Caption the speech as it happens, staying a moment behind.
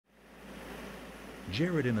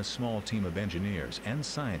Jared and a small team of engineers and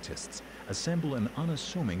scientists assemble an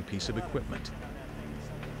unassuming piece of equipment.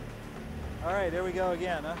 All right, here we go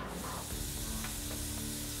again, huh?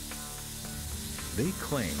 They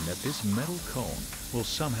claim that this metal cone will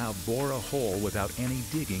somehow bore a hole without any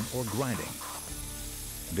digging or grinding.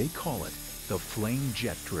 They call it the flame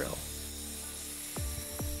jet drill.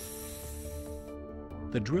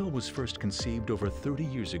 The drill was first conceived over 30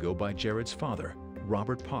 years ago by Jared's father,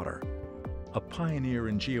 Robert Potter, a pioneer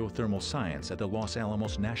in geothermal science at the Los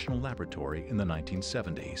Alamos National Laboratory in the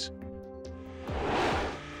 1970s.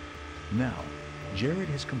 Now, Jared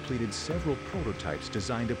has completed several prototypes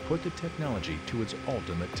designed to put the technology to its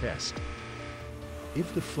ultimate test.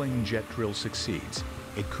 If the flame jet drill succeeds,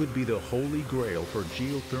 it could be the holy grail for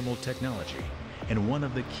geothermal technology and one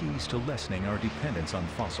of the keys to lessening our dependence on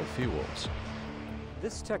fossil fuels.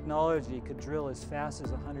 This technology could drill as fast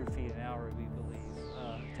as 100 feet an hour, we believe,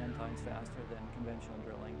 10 times faster than conventional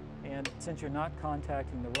drilling. And since you're not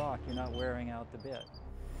contacting the rock, you're not wearing out the bit.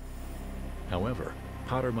 However,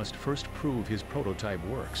 Potter must first prove his prototype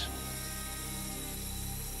works.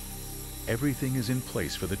 Everything is in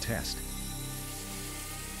place for the test.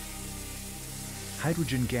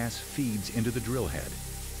 Hydrogen gas feeds into the drill head.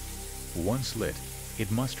 Once lit, it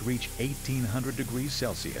must reach 1800 degrees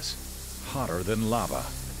Celsius, hotter than lava.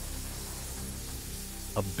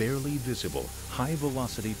 A barely visible,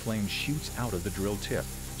 high-velocity flame shoots out of the drill tip,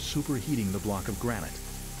 superheating the block of granite.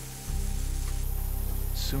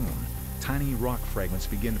 Soon, tiny rock fragments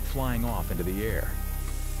begin flying off into the air.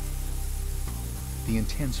 The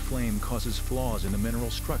intense flame causes flaws in the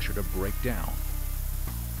mineral structure to break down.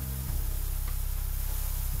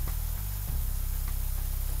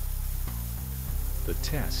 The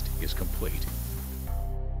test is complete.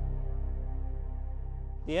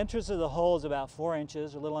 The entrance of the hole is about 4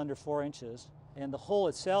 inches, a little under 4 inches, and the hole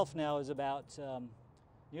itself now is about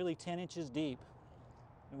nearly 10 inches deep.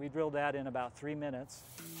 And we drilled that in about 3 minutes.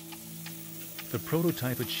 The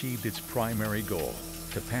prototype achieved its primary goal,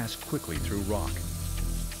 to pass quickly through rock.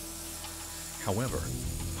 However,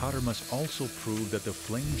 Potter must also prove that the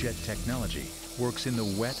flame jet technology works in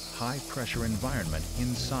the wet, high-pressure environment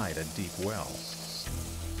inside a deep well.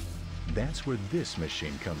 That's where this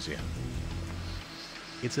machine comes in.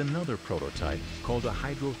 It's another prototype called a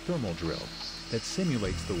hydrothermal drill that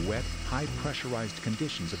simulates the wet, high-pressurized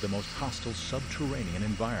conditions of the most hostile subterranean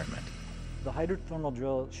environment. The hydrothermal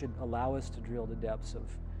drill should allow us to drill to depths of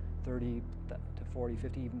 30 to 40,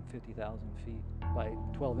 50, even 50,000 feet by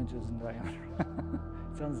 12 inches in diameter.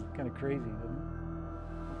 Sounds kind of crazy, doesn't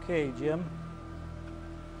it? Okay, Jim.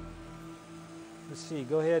 Let's see,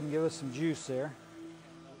 go ahead and give us some juice there.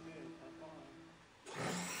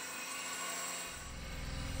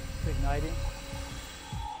 Igniting.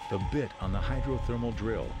 The bit on the hydrothermal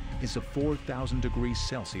drill is a 4,000 degrees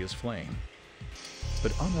Celsius flame.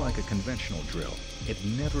 But unlike a conventional drill, it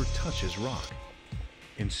never touches rock.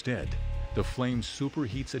 Instead, the flame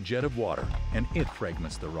superheats a jet of water and it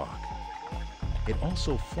fragments the rock. It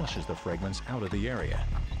also flushes the fragments out of the area.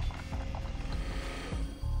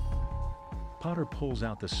 Potter pulls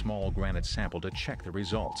out the small granite sample to check the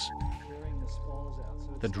results.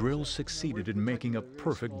 The drill succeeded in making a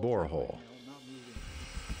perfect borehole.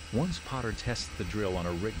 Once Potter tests the drill on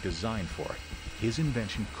a rig designed for it, his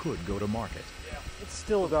invention could go to market. It's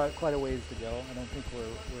still got quite a ways to go. I don't think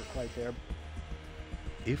we're quite there.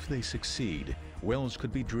 If they succeed, wells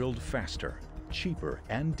could be drilled faster, cheaper,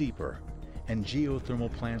 and deeper, and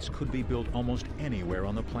geothermal plants could be built almost anywhere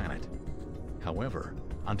on the planet. However,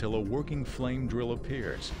 until a working flame drill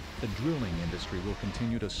appears, the drilling industry will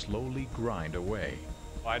continue to slowly grind away.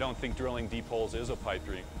 I don't think drilling deep holes is a pipe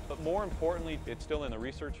dream, but more importantly, it's still in the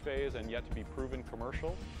research phase and yet to be proven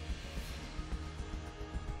commercial.